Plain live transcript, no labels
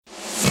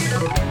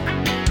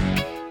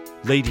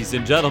Ladies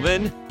and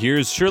gentlemen,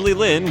 here's Shirley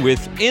Lin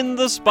with In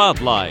the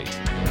Spotlight.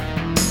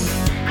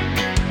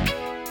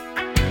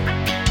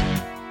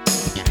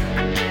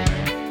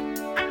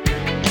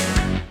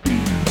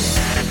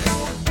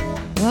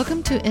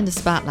 Welcome to In the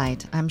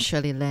Spotlight. I'm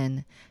Shirley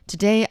Lin.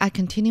 Today, I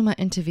continue my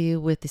interview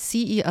with the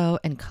CEO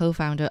and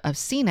co-founder of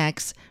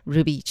CNEX,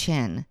 Ruby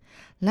Chen.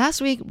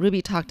 Last week,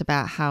 Ruby talked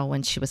about how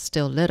when she was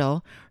still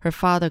little, her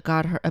father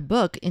got her a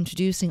book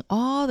introducing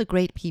all the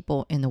great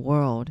people in the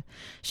world.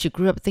 She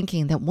grew up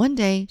thinking that one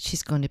day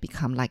she's going to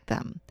become like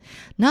them.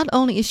 Not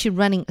only is she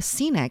running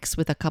CNEX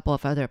with a couple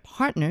of other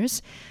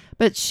partners,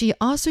 but she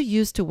also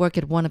used to work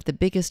at one of the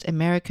biggest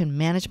American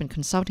management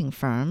consulting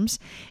firms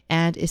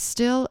and is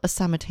still a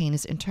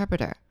simultaneous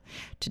interpreter.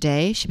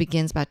 Today, she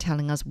begins by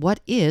telling us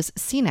what is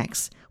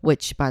CNEX,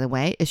 which, by the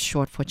way, is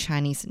short for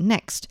Chinese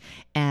next,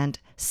 and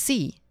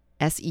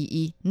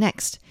S-E-E,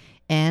 next,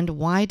 and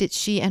why did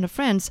she and her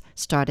friends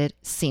started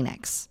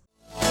CNEX.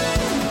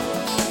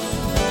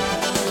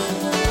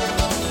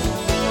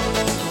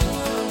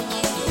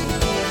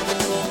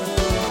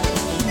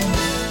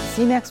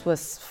 CNEX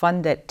was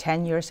funded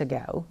 10 years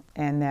ago,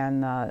 and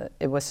then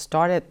it was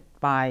started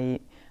by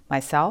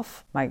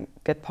myself, my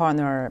good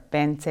partner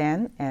Ben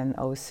Zhang, and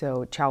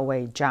also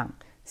Chao-Wei Zhang.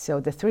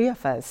 So the three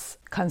of us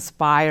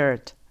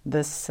conspired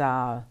this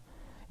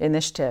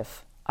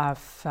initiative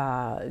of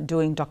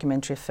doing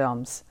documentary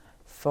films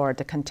for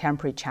the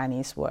contemporary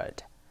Chinese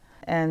world.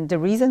 And the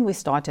reason we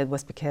started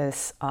was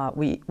because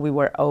we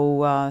were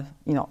all,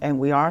 and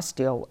we are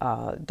still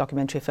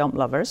documentary film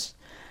lovers.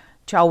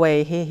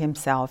 Chao-Wei, he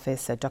himself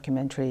is a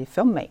documentary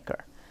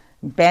filmmaker.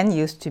 Ben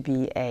used to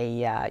be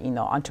a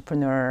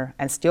entrepreneur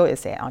and still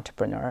is an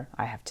entrepreneur,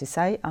 I have to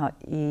say.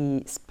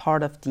 He's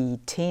part of the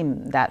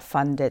team that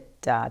funded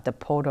the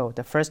portal,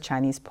 the first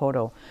Chinese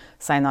portal,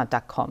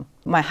 Sina.com.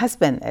 My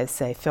husband is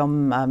a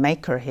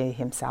filmmaker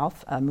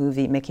himself,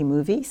 making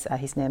movies.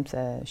 His name's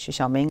Xu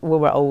Xiaoming. We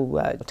were all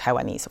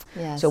Taiwanese.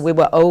 Yes. So we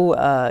were all,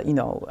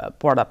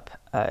 brought up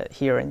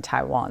here in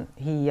Taiwan.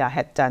 He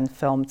had done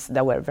films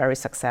that were very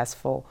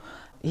successful.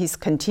 He's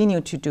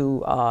continued to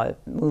do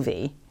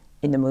movie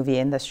in the movie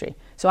industry.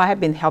 So I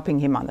have been helping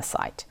him on the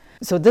side.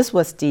 So this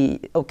was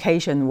the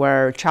occasion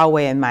where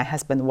Chao-Wei and my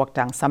husband worked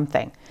on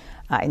something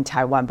in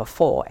Taiwan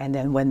before. And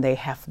then when they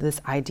have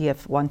this idea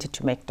of wanting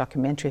to make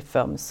documentary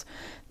films,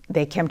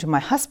 they came to my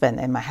husband,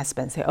 and my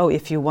husband said,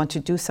 if you want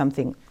to do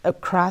something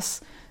across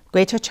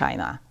Greater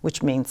China,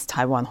 which means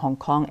Taiwan, Hong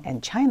Kong,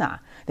 and China,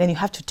 then you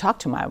have to talk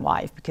to my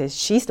wife because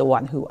she's the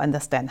one who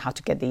understands how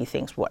to get these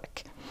things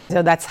work.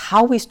 So that's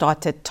how we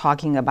started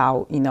talking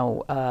about,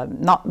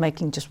 not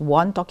making just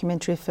one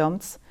documentary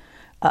films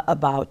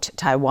about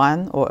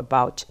Taiwan or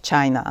about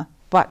China,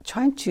 but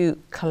trying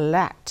to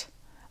collect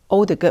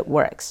all the good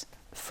works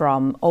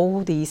from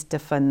all these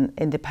different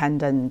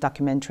independent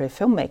documentary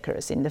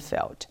filmmakers in the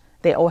field.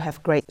 They all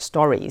have great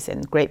stories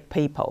and great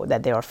people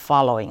that they are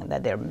following,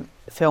 that they're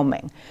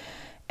filming.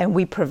 And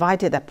we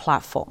provided a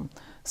platform.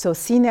 So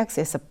CNEX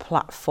is a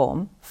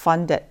platform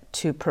funded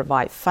to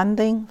provide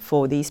funding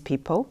for these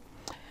people,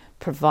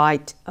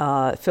 provide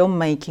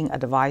filmmaking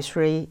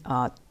advisory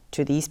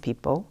to these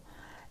people,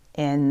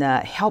 and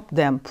help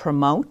them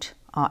promote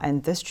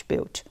and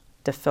distribute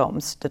the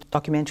films, the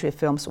documentary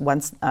films,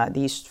 once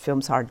these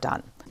films are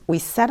done. We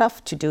set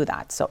off to do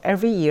that. So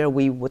every year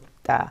we would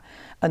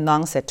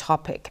announce a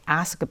topic,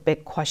 ask a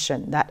big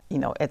question that,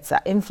 it's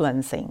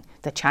influencing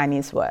the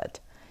Chinese world,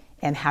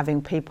 and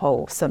having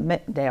people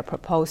submit their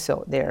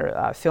proposal,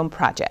 their film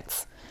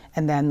projects.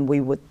 And then we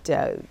would,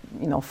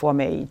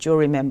 form a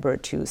jury member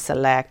to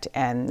select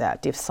and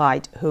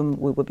decide whom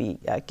we would be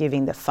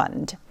giving the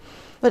fund.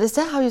 But is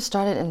that how you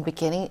started in the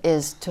beginning,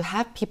 is to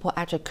have people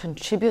actually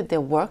contribute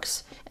their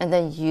works, and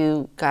then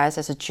you guys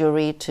as a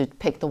jury to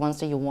pick the ones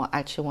that you want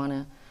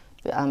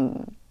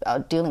to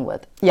dealing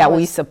with? Yeah,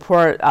 we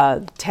support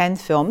 10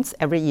 films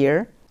every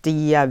year.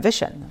 The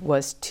vision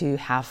was to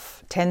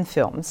have 10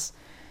 films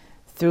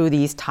through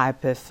these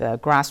type of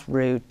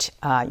grassroots,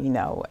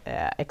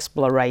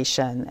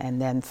 exploration,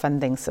 and then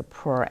funding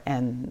support,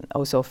 and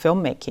also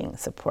filmmaking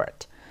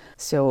support.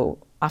 So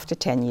after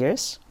 10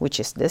 years,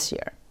 which is this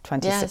year,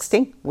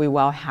 2016, yes, we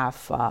will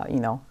have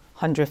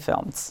 100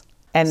 films,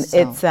 and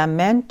it's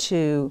meant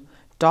to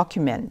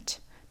document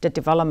the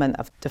development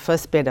of the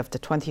first bit of the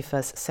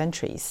 21st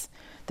centuries,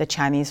 the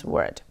Chinese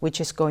world, which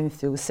is going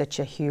through such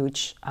a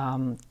huge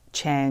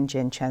change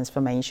and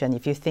transformation.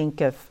 If you think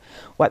of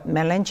what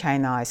mainland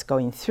China is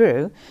going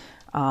through,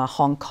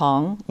 Hong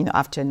Kong,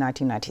 after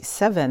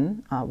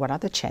 1997, what are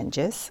the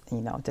changes?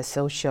 The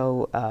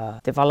social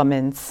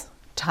developments.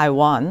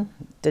 Taiwan,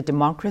 the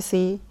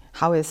democracy,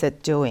 how is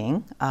it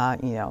doing?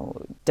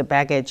 The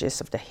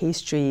baggages of the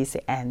histories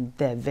and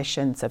the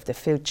visions of the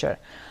future.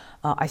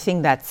 I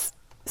think that's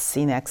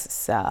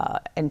CNEX's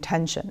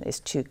intention, is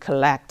to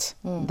collect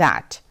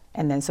that,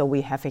 and then so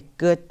we have a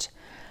good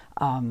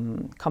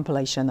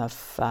compilation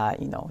of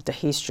the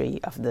history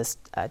of this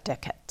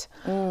decade.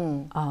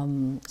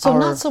 So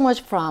not so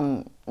much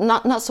from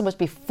not so much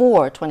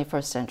before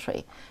 21st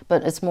century,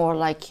 but it's more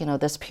like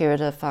this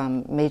period of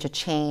major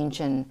change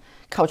and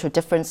cultural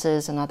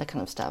differences and all that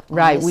kind of stuff.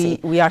 Right.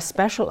 We are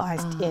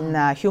specialized in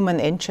human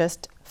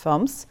interest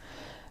films,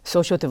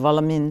 social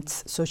development,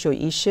 social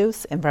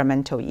issues,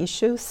 environmental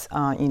issues.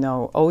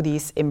 All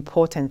these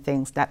important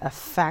things that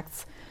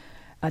affect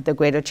the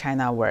greater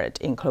China world,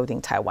 including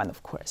Taiwan,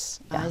 of course.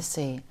 Yeah. I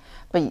see.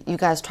 But you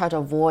guys try to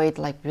avoid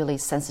like really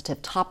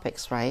sensitive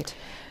topics, right?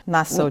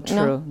 Not so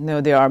true.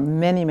 No, there are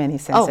many, many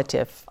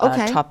sensitive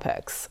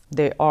topics.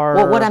 There are.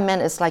 Well, what I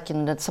meant is like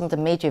in some of the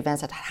major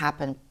events that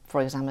happened,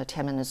 for example,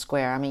 Tiananmen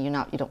Square. I mean,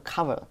 you don't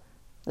cover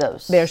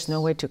those. There's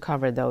no way to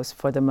cover those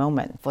for the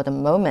moment. For the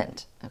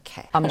moment,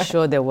 okay. I'm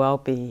sure there will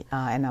be,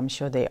 and I'm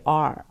sure they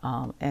are.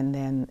 And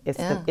then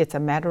it's a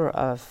matter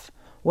of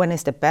when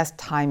is the best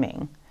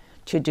timing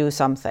to do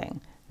something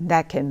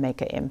that can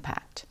make an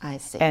impact. I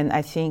see. And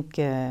I think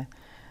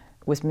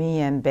with me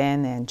and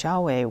Ben and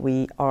Zhao Wei,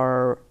 we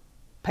are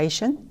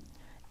patient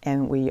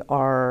and we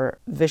are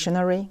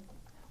visionary.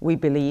 We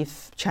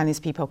believe Chinese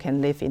people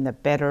can live in a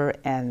better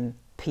and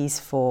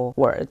peaceful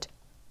world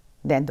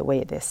than the way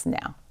it is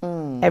now.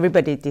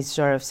 Everybody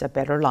deserves a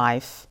better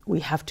life. We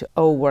have to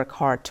all work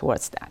hard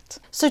towards that.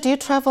 So do you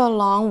travel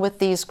along with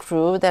these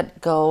crew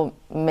that go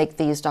make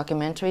these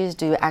documentaries?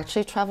 Do you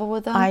actually travel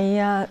with them?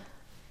 I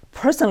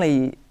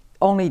personally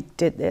only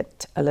did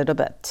it a little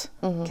bit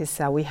because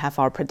we have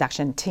our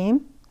production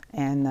team,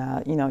 and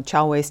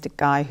Zhao Wei is the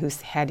guy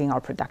who's heading our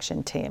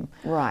production team.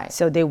 Right.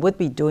 So they would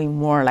be doing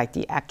more like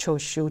the actual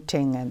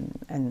shooting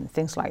and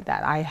things like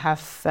that. I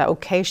have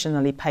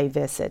occasionally paid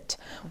visit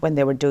when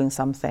they were doing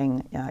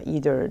something,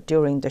 either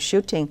during the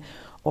shooting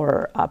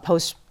or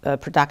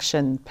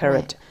post-production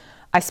period. Right.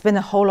 I spent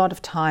a whole lot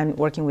of time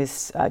working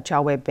with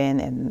Zhao Wei, Ben,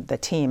 and the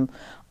team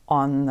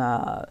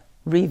on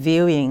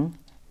reviewing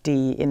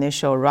the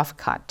initial rough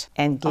cut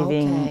and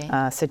giving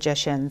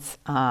suggestions,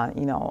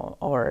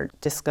 or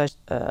discuss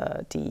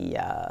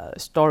the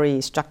story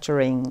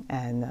structuring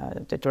and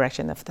the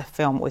direction of the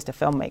film with the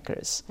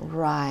filmmakers.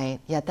 Right.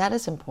 Yeah, that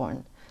is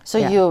important. So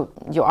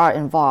you are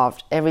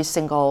involved every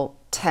single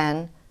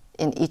 10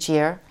 in each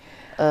year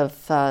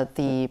of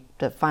the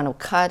final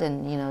cut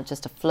and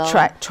just the flow.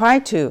 Try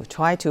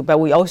to, but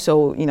we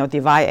also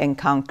divide and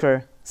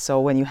conquer.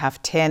 So when you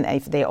have 10,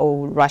 if they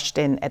all rushed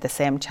in at the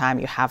same time,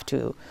 you have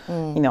to,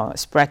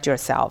 spread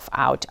yourself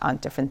out on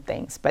different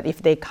things. But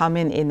if they come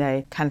in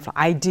a kind of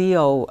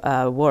ideal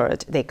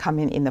world, they come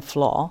in the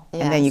flow,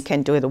 and then you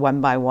can do it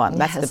one by one.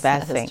 That's the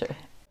best thing. True.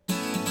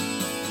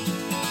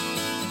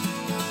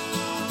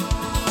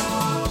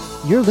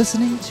 You're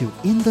listening to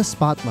In the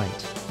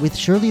Spotlight with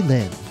Shirley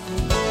Lin.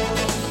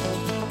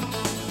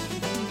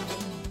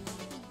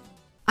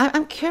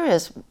 I'm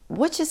curious,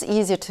 which is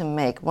easier to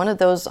make, one of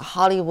those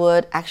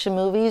Hollywood action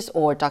movies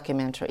or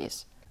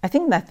documentaries? I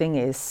think nothing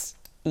is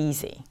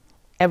easy.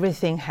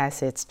 Everything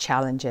has its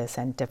challenges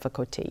and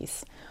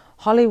difficulties.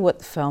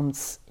 Hollywood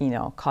films,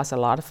 cost a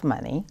lot of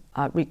money,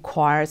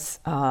 requires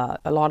a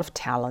lot of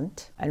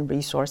talent and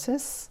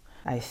resources.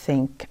 I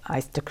think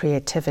it's the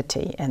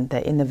creativity and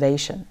the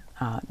innovation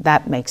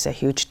that makes a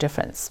huge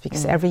difference,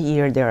 because every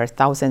year there are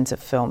thousands of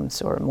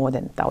films, or more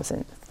than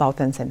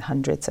thousands and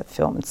hundreds of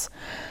films.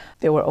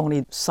 There were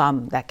only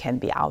some that can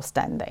be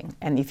outstanding.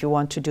 And if you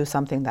want to do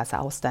something that's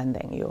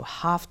outstanding, you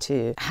have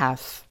to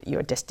have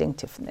your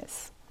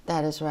distinctiveness.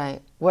 That is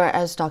right.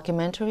 Whereas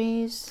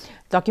documentaries?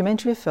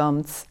 Documentary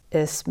films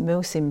is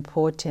most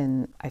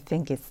important, I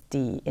think it's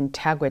the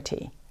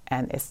integrity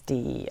and it's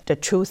the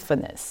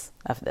truthfulness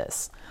of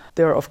this.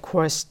 There are, of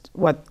course,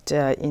 what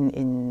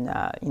in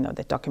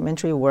the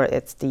documentary world,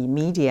 it's the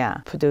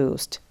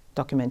media-produced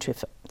documentary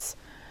films.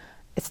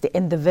 It's the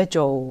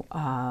individual,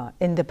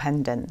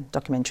 independent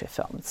documentary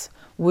films.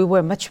 We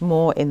were much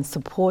more in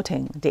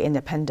supporting the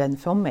independent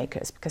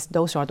filmmakers because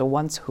those are the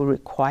ones who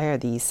require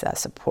these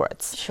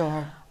supports.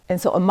 Sure. And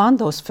so among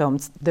those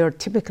films, there are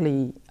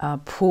typically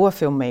poor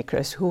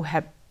filmmakers who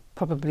have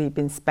probably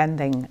been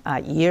spending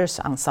years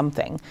on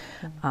something,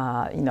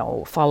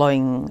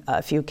 following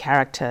a few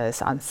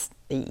characters on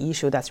the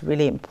issue that's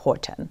really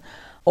important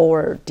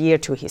or dear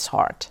to his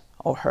heart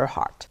or her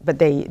heart. But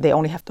they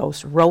only have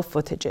those raw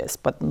footages,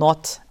 but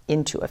not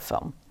into a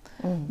film.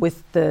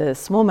 With the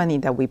small money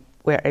that we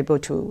were able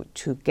to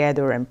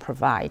gather and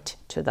provide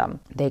to them,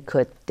 they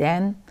could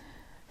then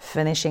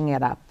finishing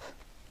it up,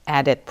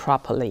 edit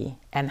properly,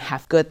 and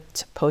have good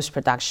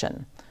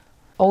post-production.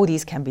 All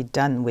these can be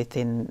done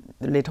within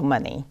little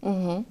money,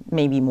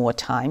 maybe more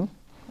time,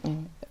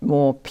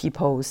 more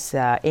people's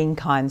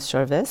in-kind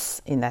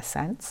service in that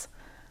sense,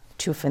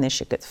 to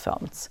finish good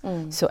films.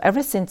 So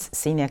ever since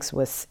CNEX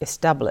was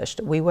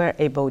established, we were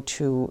able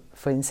to,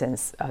 for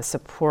instance,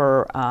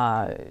 support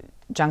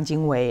Zhang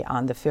Jingwei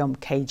on the film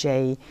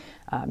KJ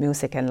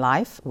Music and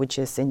Life, which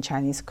is in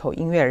Chinese called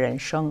音乐人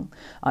生.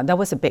 That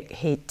was a big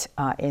hit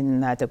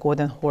in the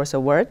Golden Horse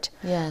Award.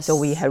 Yes. So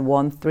we had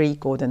won 3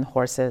 Golden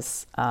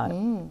Horses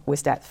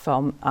with that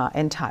film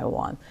in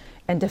Taiwan.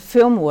 And the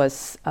film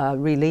was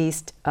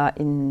released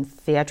in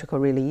theatrical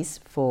release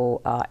for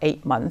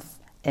 8 months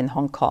in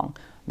Hong Kong.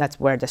 That's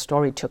where the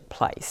story took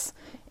place.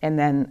 And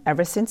then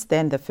ever since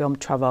then, the film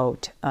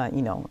traveled, a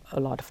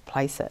lot of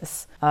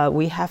places.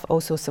 We have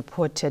also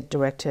supported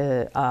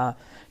director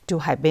Du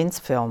Haibin's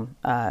film,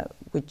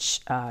 which,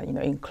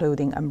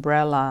 including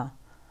Umbrella,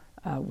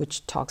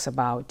 which talks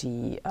about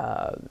the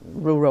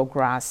rural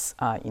grass,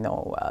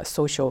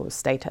 social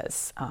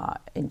status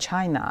in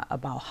China,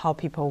 about how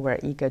people were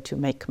eager to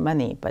make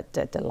money, but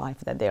the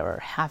life that they were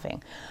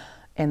having.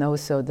 And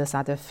also this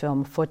other film,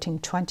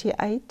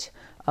 1428,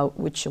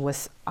 which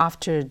was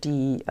after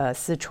the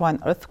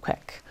Sichuan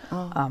earthquake.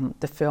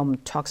 The film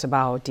talks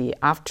about the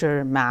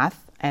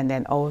aftermath, and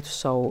then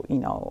also,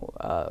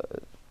 a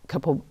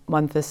couple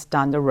months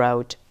down the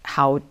road,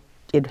 how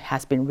it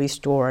has been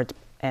restored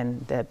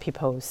and the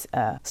people's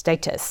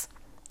status.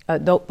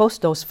 Both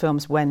those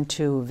films went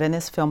to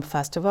Venice Film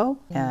Festival,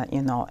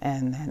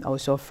 and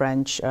also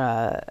French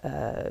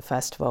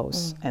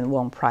festivals and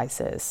won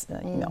prizes,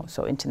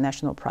 so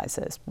international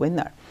prizes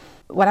winner.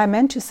 What I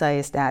meant to say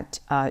is that,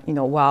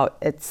 while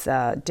it's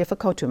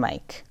difficult to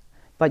make,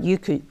 but you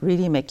could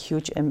really make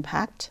huge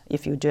impact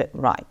if you do it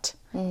right.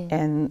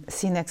 And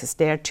CNEX is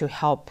there to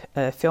help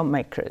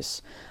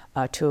filmmakers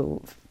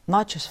to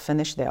not just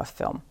finish their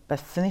film, but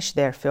finish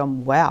their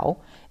film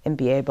well and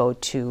be able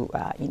to,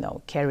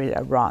 carry it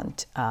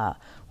around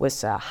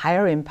with a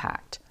higher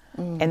impact.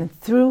 And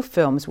through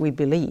films, we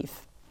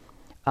believe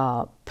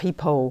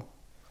people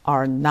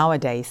are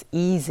nowadays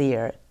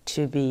easier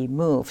to be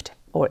moved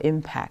or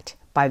impacted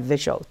by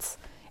visuals.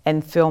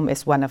 And film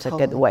is one of the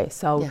good ways.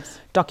 So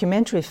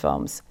documentary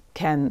films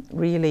can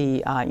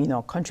really,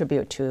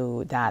 contribute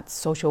to that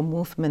social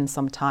movement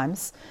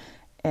sometimes.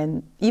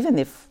 And even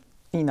if,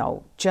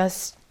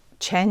 just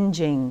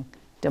changing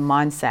the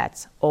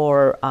mindsets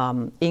or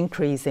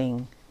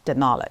increasing the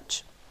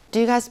knowledge. Do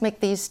you guys make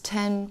these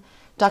 10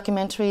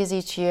 documentaries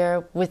each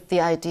year with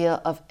the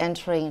idea of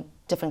entering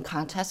different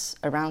contests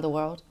around the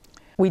world?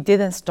 We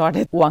didn't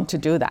want to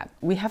do that.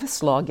 We have a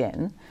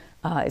slogan.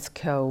 It's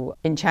called,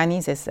 in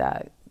Chinese, it's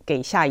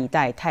给下一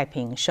代太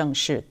平盛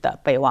世的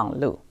备忘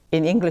录.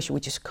 In English, we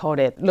just called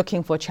it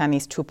Looking for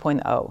Chinese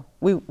 2.0.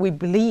 We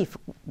believe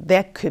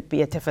there could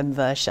be a different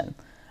version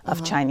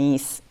of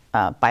Chinese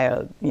by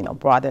a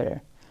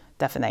broader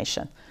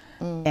definition.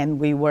 And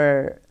we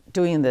were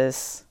doing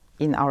this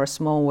in our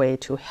small way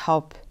to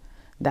help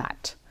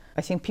that.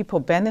 I think people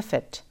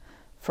benefit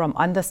from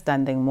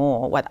understanding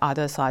more what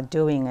others are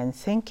doing and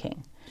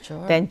thinking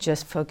than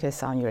just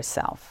focus on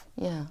yourself.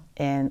 Yeah.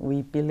 And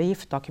we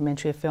believe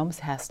documentary films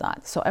has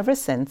that. So ever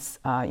since,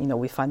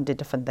 we funded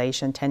the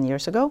foundation 10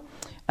 years ago.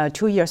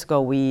 2 years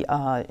ago, we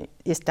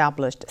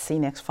established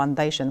CNEX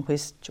Foundation,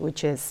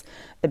 which is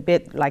a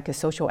bit like a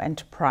social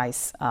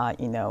enterprise,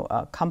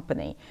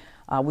 company.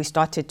 We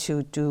started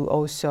to do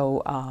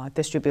also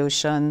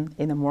distribution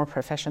in a more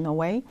professional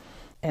way.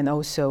 And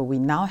also we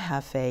now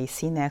have a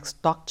CNEX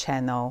Doc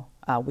channel,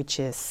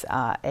 which is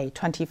a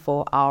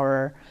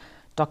 24-hour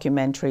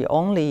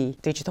documentary-only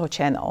digital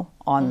channel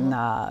on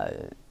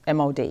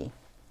MOD.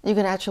 You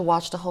can actually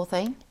watch the whole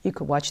thing? You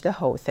could watch the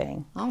whole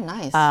thing. Oh,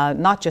 nice.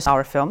 Not just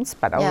our films,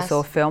 but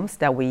also films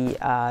that we,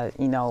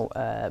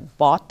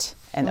 bought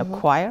and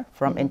acquired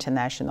from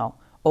international.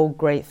 All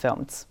great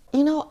films.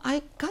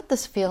 I got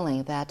this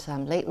feeling that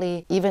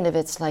lately, even if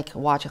it's like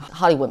watching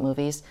Hollywood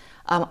movies,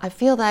 I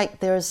feel like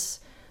there's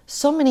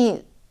so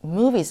many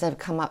movies that have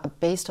come out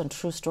based on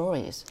true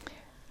stories.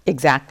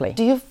 Exactly.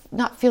 Do you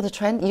not feel the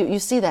trend? You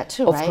see that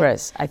too, right? Of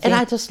course. And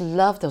I just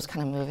love those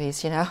kind of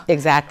movies,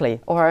 Exactly.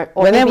 Or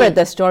whenever maybe,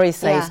 the story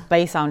says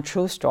based on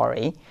true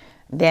story,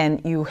 then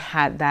you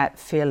had that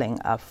feeling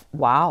of,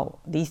 wow,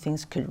 these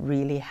things could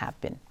really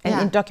happen.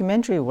 And in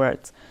documentary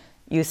words,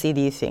 you see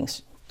these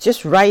things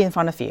just right in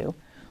front of you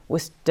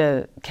with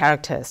the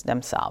characters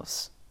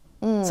themselves.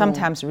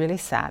 Sometimes really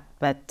sad,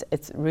 but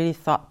it's really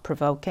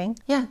thought-provoking.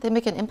 Yeah, they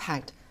make an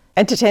impact.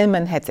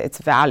 Entertainment has its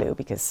value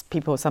because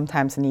people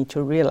sometimes need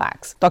to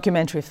relax.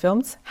 Documentary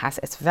films has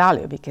its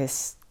value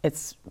because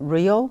it's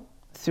real.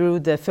 Through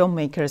the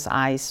filmmaker's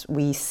eyes,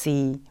 we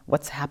see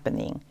what's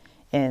happening,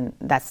 and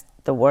that's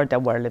the world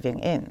that we're living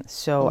in.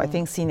 So I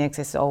think CNEX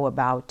is all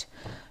about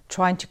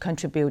trying to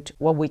contribute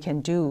what we can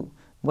do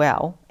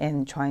well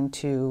and trying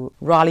to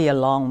rally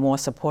along more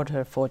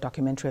supporters for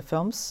documentary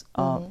films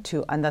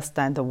to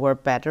understand the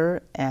world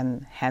better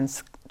and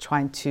hence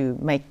trying to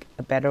make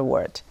a better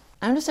world.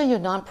 I understand you're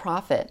a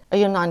nonprofit. Are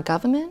you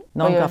non-government?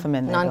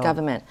 Non-government.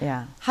 Non-government.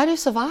 Yeah. How do you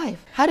survive?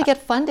 How do you get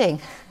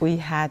funding? We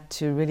had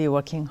to really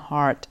working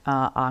hard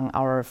on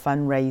our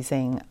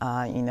fundraising,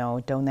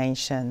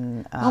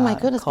 donation. Oh my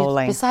goodness!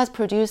 Calling. Besides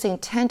producing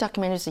 10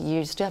 documentaries a year,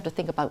 you still have to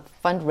think about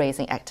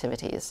fundraising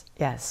activities.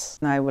 Yes,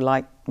 and I would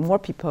like more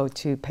people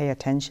to pay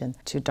attention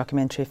to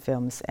documentary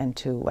films and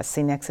to what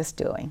CNEX is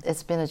doing.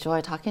 It's been a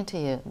joy talking to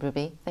you,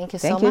 Ruby. Thank you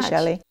so much. Thank you,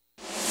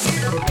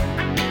 Shelley.